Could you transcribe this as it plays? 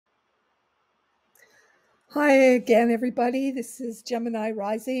Hi again, everybody. This is Gemini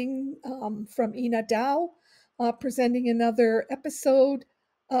Rising from Ina Dow, presenting another episode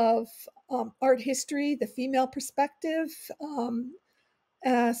of Art History, the Female Perspective,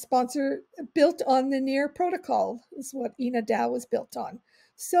 sponsor built on the NEAR protocol is what Ina Dow is built on.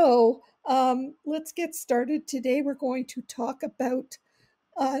 So let's get started. Today we're going to talk about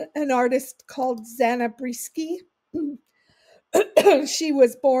an artist called Zana Briski. She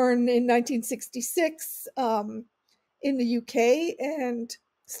was born in 1966 in the UK and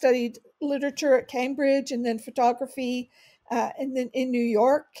studied literature at Cambridge and then photography and then in New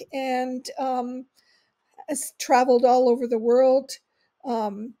York and has traveled all over the world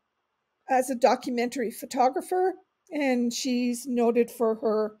um, as a documentary photographer. And she's noted for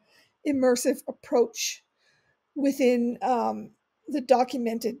her immersive approach within the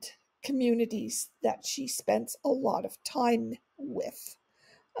documented communities that she spends a lot of time with.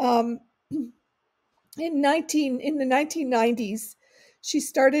 Um, in the 1990s, she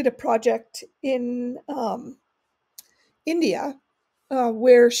started a project in India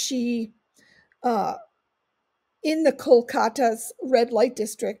where she in the Kolkata's red light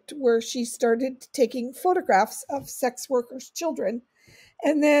district, where she started taking photographs of sex workers' children,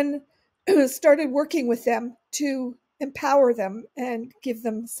 and then started working with them to empower them and give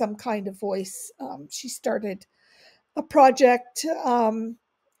them some kind of voice. She started a project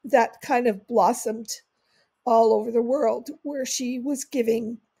that kind of blossomed all over the world, where she was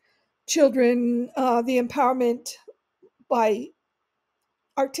giving children the empowerment by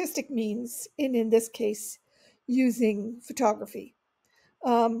artistic means, and in this case, using photography.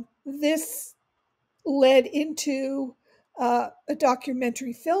 This led into a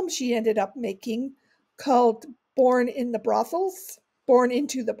documentary film she ended up making called Born into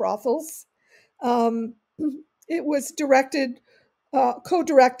the Brothels. Um, it was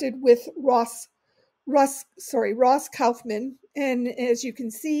co-directed with Ross Kaufman, and as you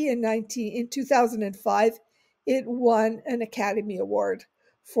can see, in 2005, it won an Academy Award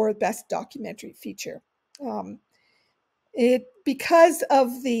for Best Documentary Feature. Um, it because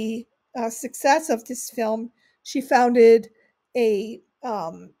of the success of this film, she founded a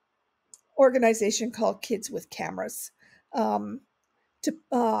organization called Kids with Cameras, um,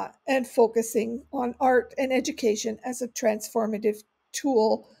 and focusing on art and education as a transformative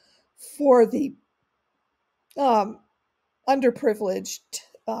tool for the um, underprivileged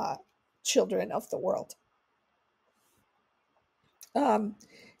children of the world. Um,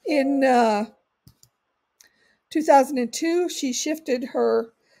 in 2002, she shifted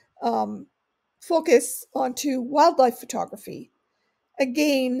her um, focus onto wildlife photography,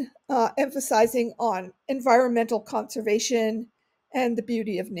 again, emphasizing on environmental conservation and the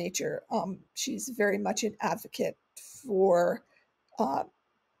beauty of nature. She's very much an advocate for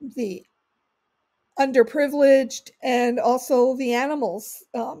the underprivileged and also the animals,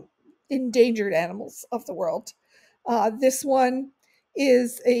 endangered animals of the world. This one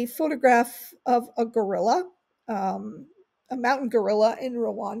is a photograph of a gorilla, um, a mountain gorilla in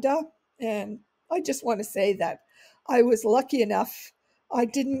Rwanda. And I just want to say that I was lucky enough. I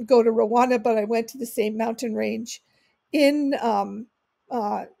didn't go to Rwanda, but I went to the same mountain range in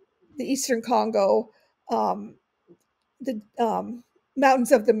uh, the Eastern Congo, um, the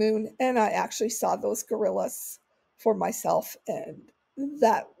Mountains of the Moon, and I actually saw those gorillas for myself, and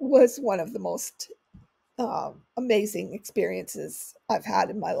that was one of the most amazing experiences I've had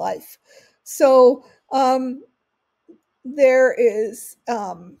in my life. So there is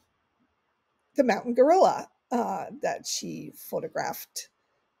the mountain gorilla that she photographed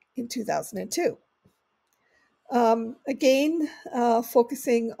in 2002. Again,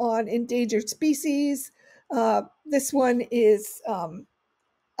 focusing on endangered species. This one is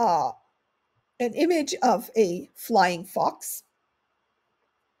uh, an image of a flying fox.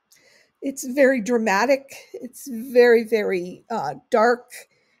 It's very dramatic. It's very, very dark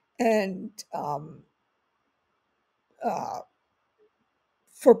and uh,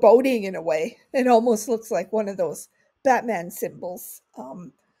 foreboding in a way. It almost looks like one of those Batman symbols.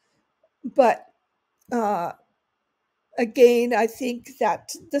 But uh, again, I think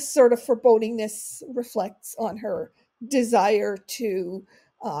that this sort of forebodingness reflects on her desire to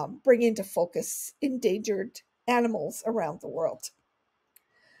bring into focus endangered animals around the world.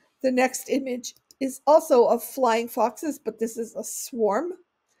 The next image is also of flying foxes, but this is a swarm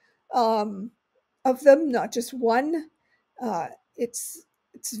um, of them, not just one. Uh, it's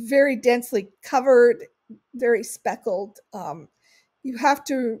it's very densely covered, very speckled. You have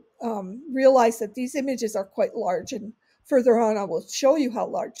to realize that these images are quite large, and further on, I will show you how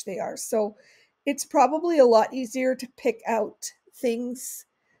large they are. So it's probably a lot easier to pick out things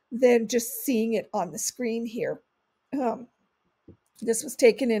than just seeing it on the screen here. Um, this was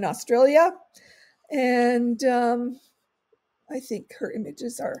taken in Australia, and I think her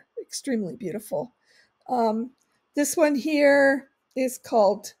images are extremely beautiful. Um, this one here is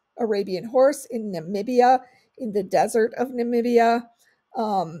called Arabian Horse in Namibia, in the desert of Namibia.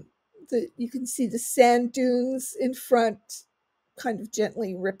 Um, you can see the sand dunes in front, kind of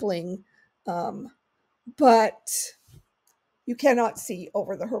gently rippling, um, but you cannot see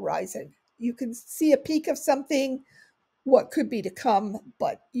over the horizon. You can see a peak of something, what could be to come,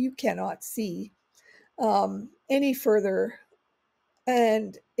 but you cannot see any further.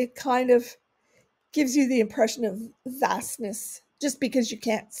 And it kind of gives you the impression of vastness just because you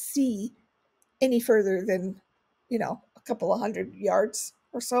can't see any further than, a couple of 100 yards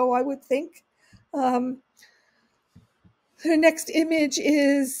or so, I would think. Um, the next image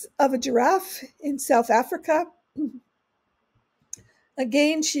is of a giraffe in South Africa.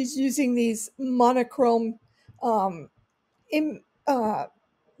 Again, she's using these monochrome um, in,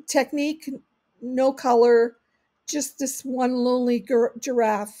 technique, no color, just this one lonely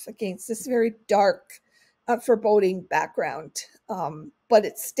giraffe against this very dark, foreboding background. But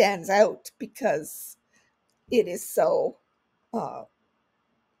it stands out because it is so uh,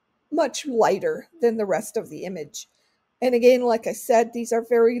 much lighter than the rest of the image. And again, like I said, these are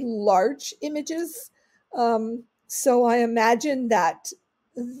very large images. So I imagine that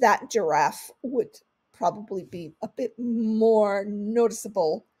that giraffe would probably be a bit more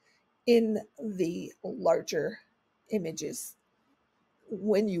noticeable in the larger images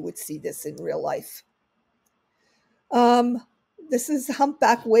when you would see this in real life. Um, this is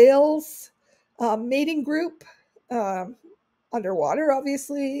humpback whales mating group, um, underwater,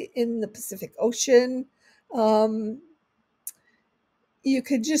 obviously, in the Pacific Ocean. Um, you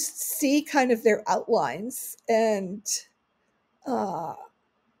could just see kind of their outlines and uh,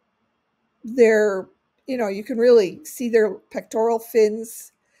 their, you can really see their pectoral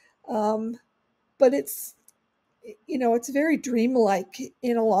fins. Um, but it's very dreamlike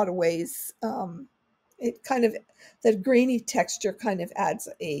in a lot of ways. It kind of, that grainy texture kind of adds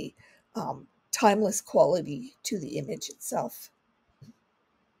a timeless quality to the image itself.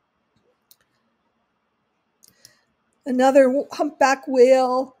 Another humpback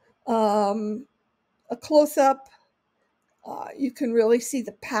whale, a close up. You can really see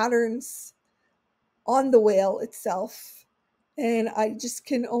the patterns on the whale itself. And I just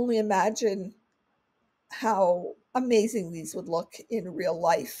can only imagine how amazing these would look in real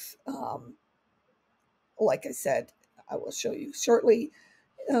life. Like I said, I will show you shortly.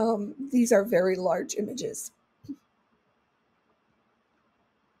 These are very large images.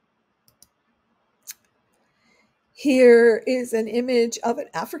 Here is an image of an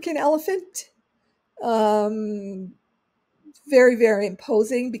African elephant. Um, very, very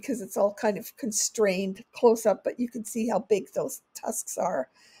imposing because it's all kind of constrained close up, but you can see how big those tusks are.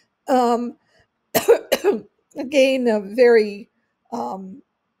 Um, again, a very,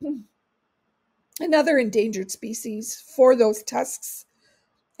 another endangered species for those tusks.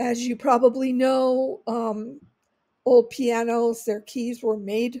 As you probably know, old pianos, their keys were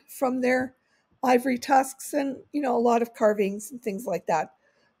made from their ivory tusks, and a lot of carvings and things like that,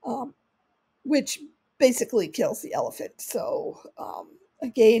 which basically kills the elephant. So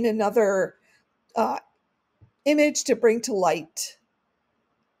again, another uh, image to bring to light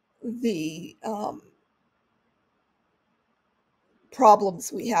the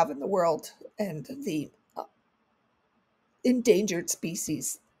problems we have in the world and the endangered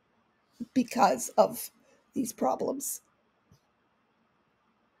species because of these problems.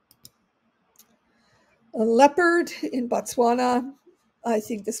 A leopard in Botswana. I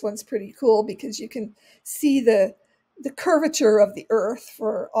think this one's pretty cool because you can see the curvature of the earth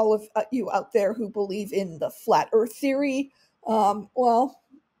for all of you out there who believe in the flat earth theory. Well,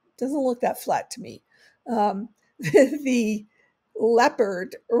 it doesn't look that flat to me. The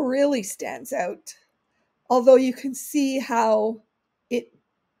leopard really stands out, although you can see how it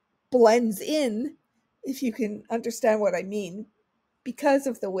blends in, if you can understand what I mean, because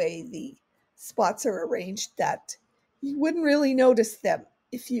of the way the spots are arranged, that you wouldn't really notice them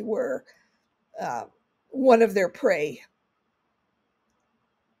if you were uh, one of their prey.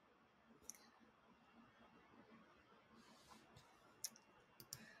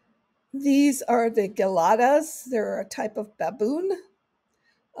 These are the geladas. They're a type of baboon.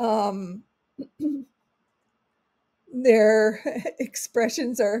 Um, their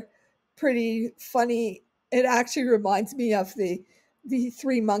expressions are pretty funny. It actually reminds me of the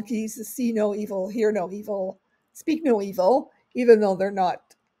three monkeys: the see no evil, hear no evil, speak no evil, even though they're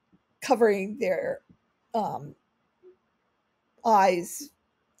not covering their um, eyes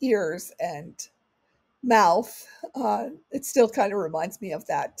ears and mouth. It still kind of reminds me of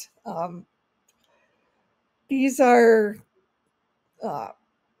that. These are uh,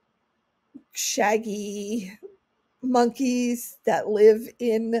 shaggy monkeys that live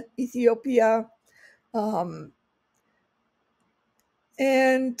in Ethiopia. Um,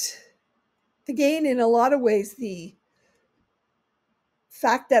 and again, in a lot of ways, the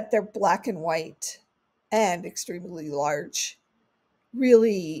fact that they're black and white and extremely large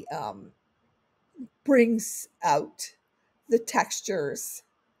really brings out the textures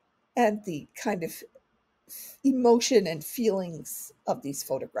and the kind of emotion and feelings of these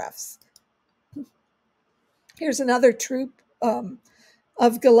photographs. Here's another troupe of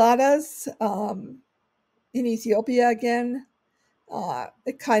Galatas in Ethiopia again.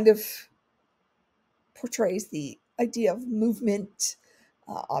 It kind of portrays the idea of movement.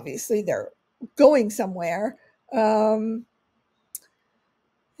 Obviously, they're going somewhere.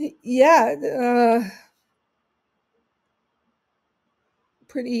 Yeah,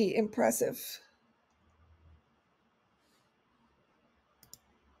 pretty impressive.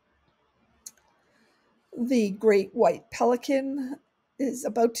 The great white pelican is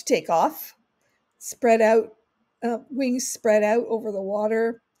about to take off, spread out, wings spread out over the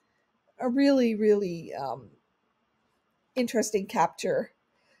water. A really, really interesting capture.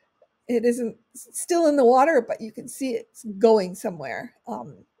 It isn't still in the water, but you can see it's going somewhere.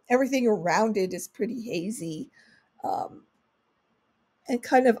 Everything around it is pretty hazy um, and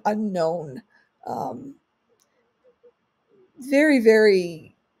kind of unknown. Um, very,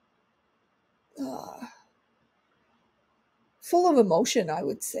 very full of emotion, I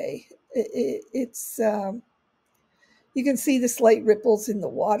would say. It's you can see the slight ripples in the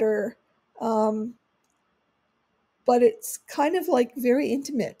water, um, but it's kind of like very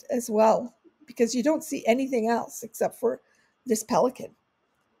intimate as well because you don't see anything else except for this pelican.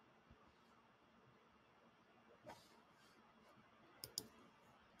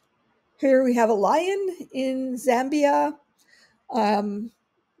 Here we have a lion in Zambia. Um,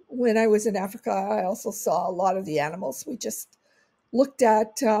 when I was in Africa, I also saw a lot of the animals we just looked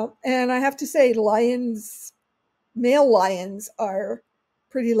at. And I have to say, lions, male lions, are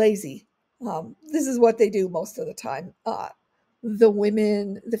pretty lazy. This is what they do most of the time.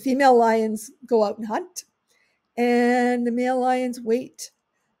 The female lions go out and hunt, and the male lions wait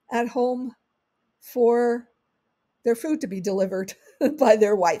at home for their food to be delivered by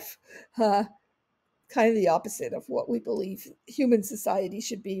their wife. Kind of the opposite of what we believe human society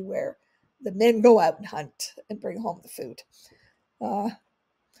should be, where the men go out and hunt and bring home the food. Uh,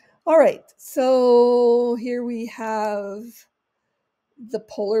 all right, so here we have the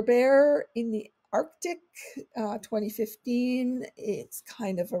polar bear in the Arctic, 2015. It's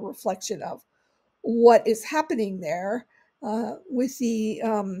kind of a reflection of what is happening there with the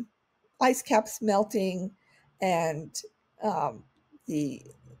ice caps melting and the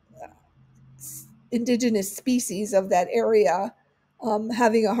indigenous species of that area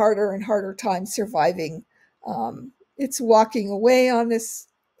having a harder and harder time surviving. It's walking away on this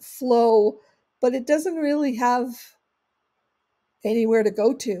flow, but it doesn't really have anywhere to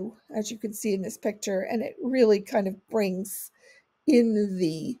go to, as you can see in this picture, and it really kind of brings in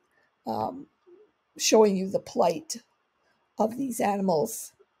the showing you the plight of these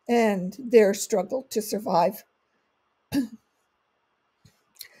animals and their struggle to survive.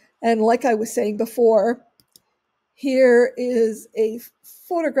 And like I was saying before, here is a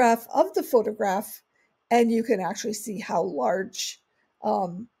photograph of the photograph, and you can actually see how large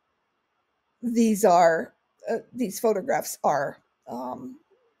these are. These photographs are.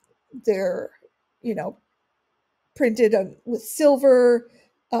 They're, you know, printed with silver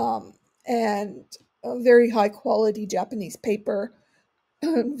and a very high quality Japanese paper,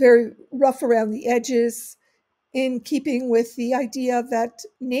 very rough around the edges, in keeping with the idea that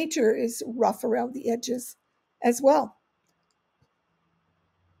nature is rough around the edges as well.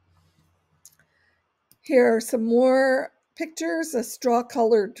 Here are some more pictures of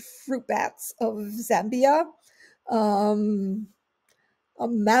straw-colored fruit bats of Zambia. Um, a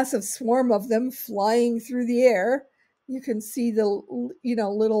massive swarm of them flying through the air. You can see the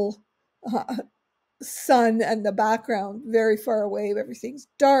little sun and the background very far away. Everything's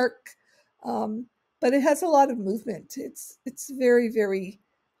dark, but it has a lot of movement. It's very, very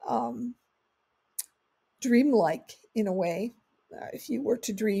dreamlike in a way. If you were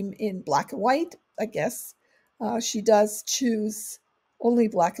to dream in black and white, I guess she does choose only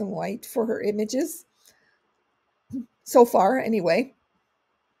black and white for her images so far, anyway.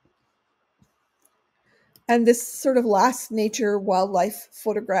 And this sort of last nature wildlife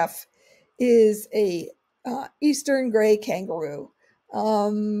photograph is a eastern gray kangaroo.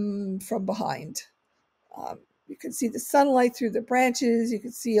 from behind. You can see the sunlight through the branches. You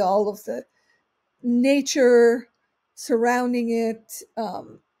can see all of the nature surrounding it.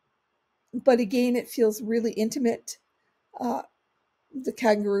 But again, it feels really intimate. The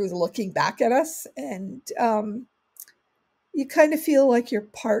kangaroo is looking back at us, and you kind of feel like you're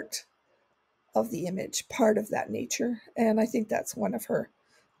part of the image, part of that nature. And I think that's one of her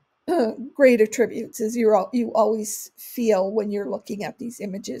great attributes, is you always feel when you're looking at these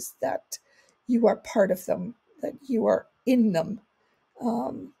images that you are part of them, that you are in them.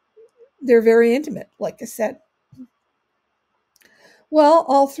 They're very intimate, like I said. Well,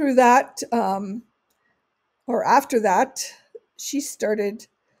 all through that, or after that, she started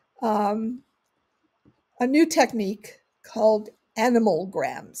a new technique called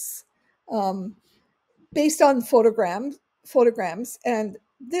animalgrams, um, based on photograms. And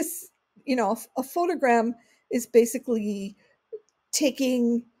this, a photogram is basically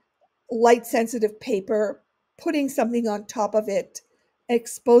taking light sensitive paper, putting something on top of it,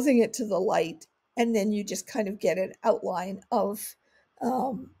 exposing it to the light, and then you just kind of get an outline of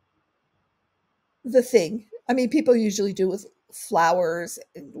um, the thing. I mean, people usually do with flowers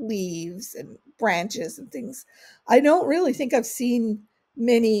and leaves and branches and things. I don't really think I've seen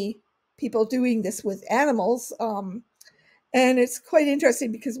many people doing this with animals. And it's quite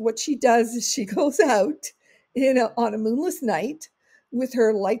interesting because what she does is she goes out on a moonless night with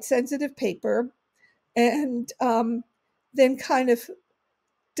her light sensitive paper, and then kind of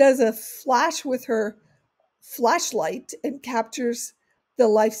does a flash with her flashlight and captures the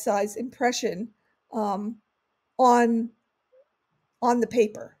life-size impression um, on the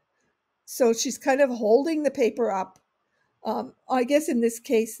paper. So she's kind of holding the paper up. I guess in this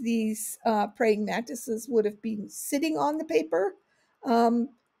case, these praying mantises would have been sitting on the paper, um,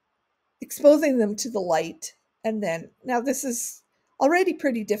 exposing them to the light. And then, now this is already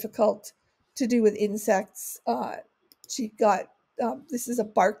pretty difficult to do with insects. She got, this is a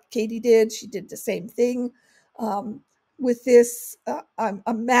bark Katie did. She did the same thing. With this,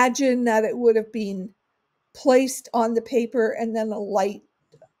 imagine that it would have been placed on the paper and then a light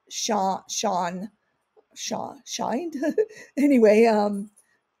shined anyway,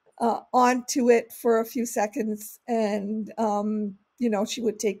 onto it for a few seconds. And, she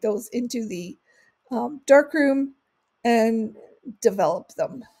would take those into the darkroom and develop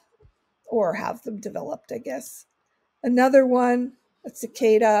them, or have them developed, I guess. Another one, a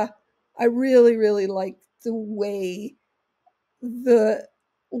cicada. I really, really like the way the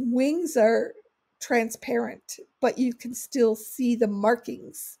wings are transparent, but you can still see the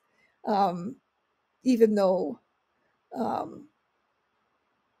markings, even though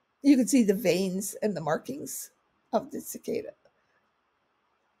you can see the veins and the markings of the cicada.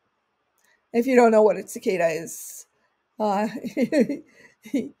 If you don't know what a cicada is, uh,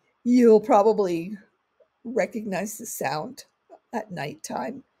 you'll probably recognize the sound at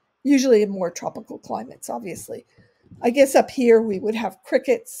nighttime, usually in more tropical climates, obviously. I guess up here we would have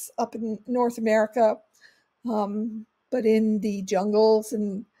crickets up in North America, but in the jungles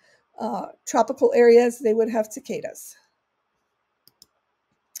and tropical areas, they would have cicadas.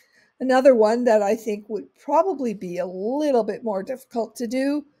 Another one that I think would probably be a little bit more difficult to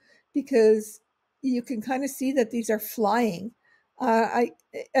do, because you can kind of see that these are flying. I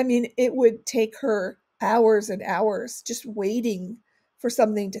mean, it would take her hours and hours just waiting for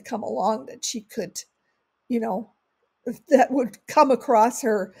something to come along that she could, you know, that would come across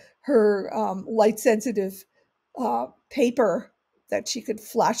her light sensitive paper that she could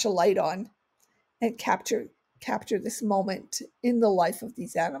flash a light on and capture this moment in the life of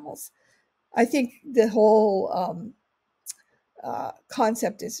these animals. I think the whole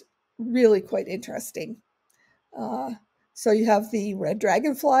concept is really quite interesting. Uh, so you have the red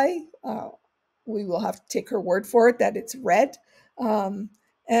dragonfly. We will have to take her word for it that it's red. Um,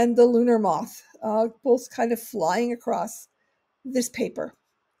 and the lunar moth, both kind of flying across this paper,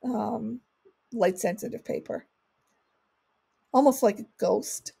 light sensitive paper, almost like a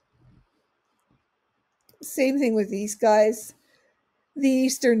ghost. Same thing with these guys. The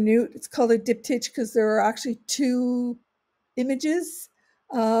eastern newt, it's called a diptych because there are actually two images.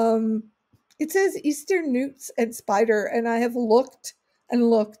 It says eastern newts and spider, and I have looked and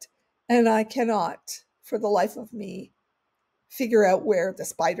looked, and I cannot, for the life of me, figure out where the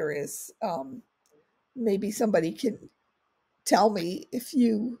spider is. Maybe somebody can tell me. If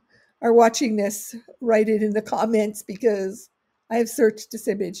you are watching this, write it in the comments, because I have searched this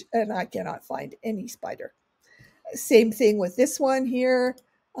image and I cannot find any spider. Same thing with this one here.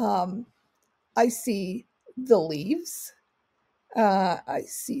 I see the leaves. I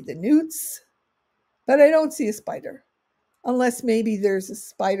see the newts, but I don't see a spider. unless maybe there's a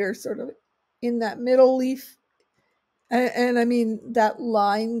spider sort of in that middle leaf. And I mean, that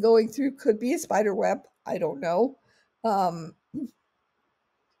line going through could be a spider web. I don't know. Um,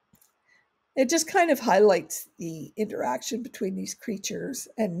 it just kind of highlights the interaction between these creatures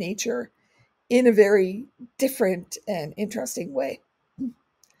and nature in a very different and interesting way.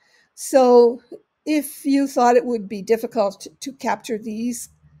 So, if you thought it would be difficult to capture these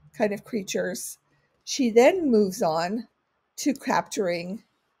kind of creatures, she then moves on to capturing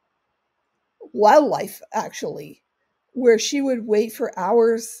wildlife, actually, where she would wait for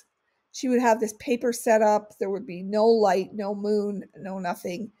hours. She would have this paper set up. There would be no light, no moon, no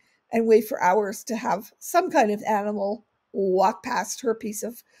nothing, and wait for hours to have some kind of animal walk past her piece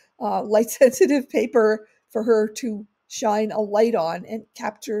of light sensitive paper for her to shine a light on and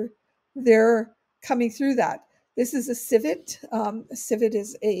capture their coming through that. This is a civet. A civet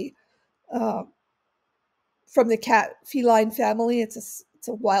is a uh, from the cat feline family. It's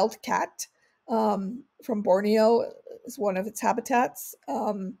a wild cat from Borneo is one of its habitats.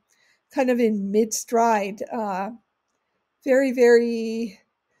 Kind of in mid stride, very very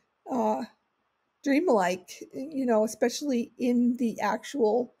uh, dreamlike. You know, especially in the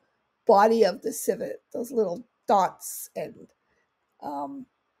actual body of the civet, those little dots, and um,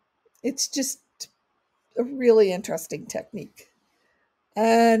 it's just a really interesting technique.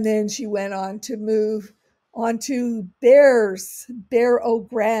 And then she went on to move on to bears,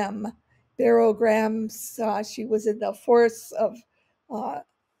 barograms. Barograms, she was in the forests of uh,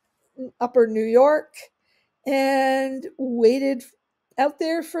 upper New York and waited out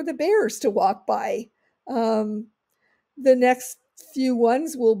there for the bears to walk by. Um, the next few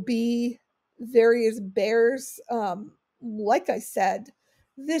ones will be various bears. Like I said,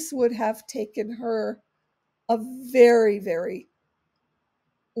 this would have taken her a very, very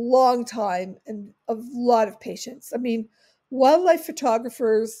long time and a lot of patience. I mean, wildlife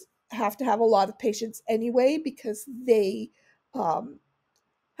photographers have to have a lot of patience anyway because they um,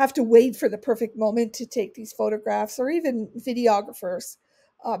 have to wait for the perfect moment to take these photographs, or even videographers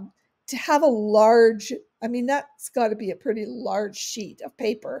um, to have a large, I mean, that's got to be a pretty large sheet of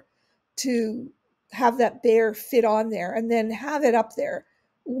paper to have that bear fit on there and then have it up there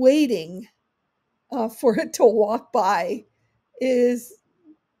waiting for it to walk by is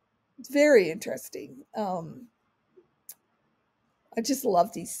very interesting. I just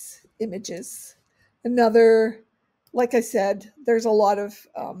love these images. Another, like I said, there's a lot of,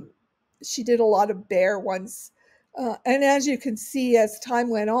 she did a lot of bear ones. And as you can see, as time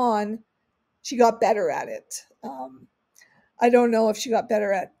went on, she got better at it. I don't know if she got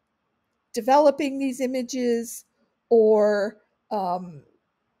better at developing these images or, um,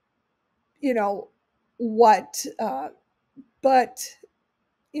 you know, what, but,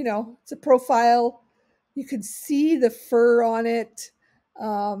 you know, it's a profile. You can see the fur on it.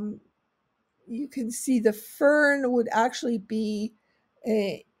 Um, you can see the fern would actually be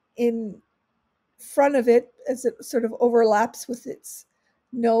in front of it as it sort of overlaps with its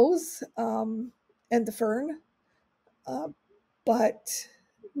nose and the fern. Uh, but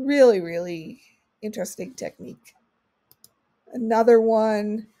really, really interesting technique. Another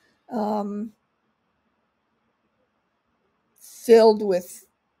one um, filled with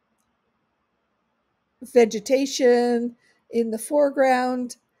vegetation in the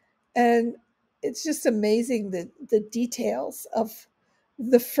foreground, and it's just amazing the details of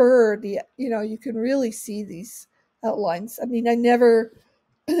the fur. The you know, you can really see these outlines. I mean, I never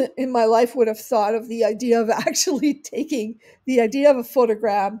in my life would have thought of the idea of actually taking the idea of a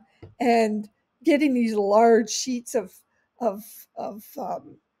photogram and getting these large sheets of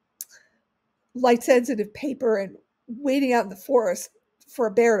light sensitive paper and waiting out in the forest for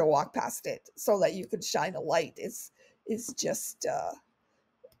a bear to walk past it so that you could shine a light is just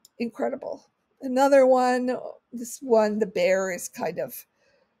incredible. Another one, this one, the bear is kind of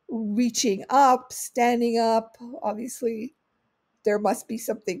reaching up, standing up. Obviously, there must be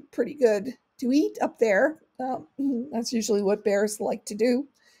something pretty good to eat up there. That's usually what bears like to do,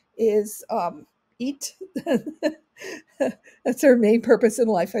 is eat. That's their main purpose in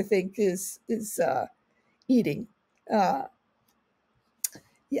life, I think, is eating. Uh,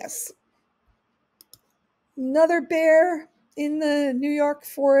 yes. Another bear in the New York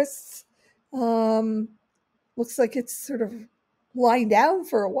forests. Um, Looks like it's sort of lying down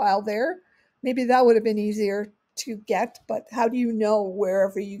for a while there. Maybe that would have been easier to get, but how do you know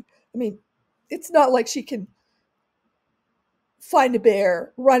wherever you, I mean, it's not like she can find a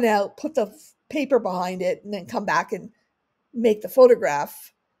bear, run out, put the paper behind it, and then come back and make the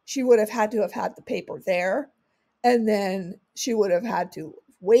photograph. She would have had the paper there, and then she would have had to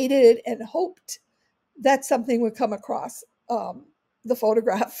waited and hoped that something would come across. the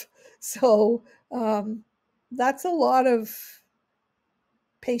photograph. So that's a lot of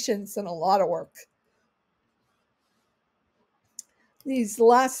patience and a lot of work. These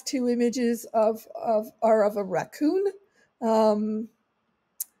last two images are of a raccoon.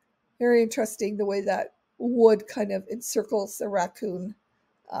 Very interesting the way that wood kind of encircles the raccoon.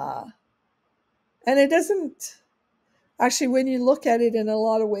 And it doesn't, actually, when you look at it in a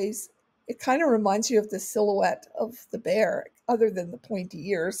lot of ways, it kind of reminds you of the silhouette of the bear, other than the pointy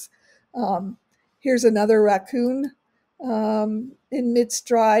ears. Here's another raccoon in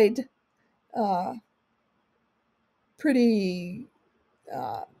mid-stride, pretty,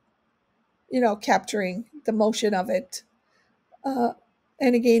 capturing the motion of it.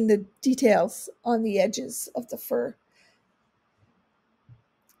 And again, the details on the edges of the fur.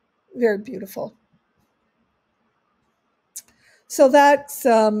 Very beautiful. So that's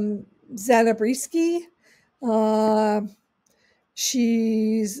Zana Briski.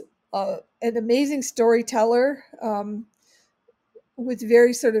 She's an amazing storyteller with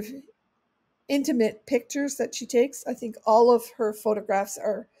very sort of intimate pictures that she takes. I think all of her photographs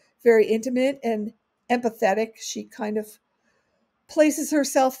are very intimate and empathetic. She kind of places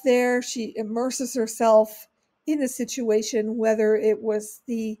herself there. She immerses herself in the situation, whether it was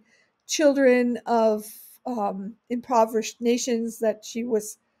the children of impoverished nations that she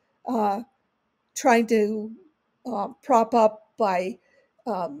was trying to prop up by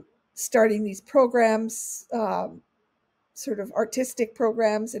starting these programs, sort of artistic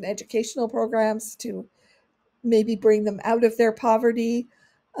programs and educational programs to maybe bring them out of their poverty,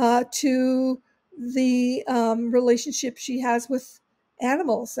 to the relationship she has with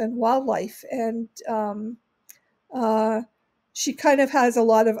animals and wildlife. And she kind of has a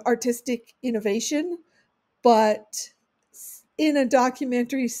lot of artistic innovation, but in a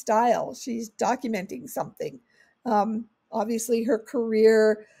documentary style. She's documenting something. Obviously, her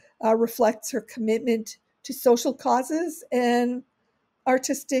career reflects her commitment to social causes and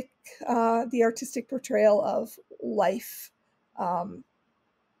the artistic portrayal of life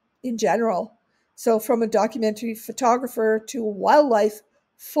in general. So from a documentary photographer to wildlife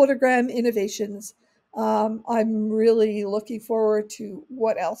photogram innovations, I'm really looking forward to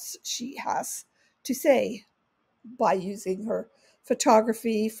what else she has to say by using her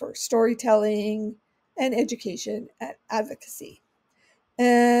photography for storytelling and education and advocacy.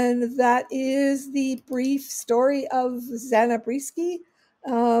 And that is the brief story of Zana Briski.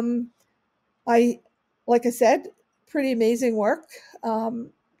 Like I said, pretty amazing work.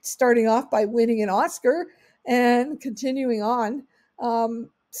 Starting off by winning an Oscar and continuing on.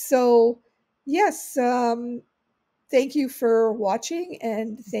 So, yes, thank you for watching,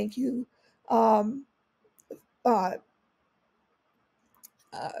 and thank you,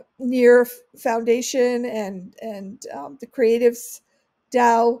 Near Foundation and the Creatives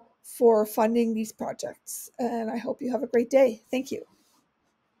DAO for funding these projects. And I hope you have a great day. Thank you.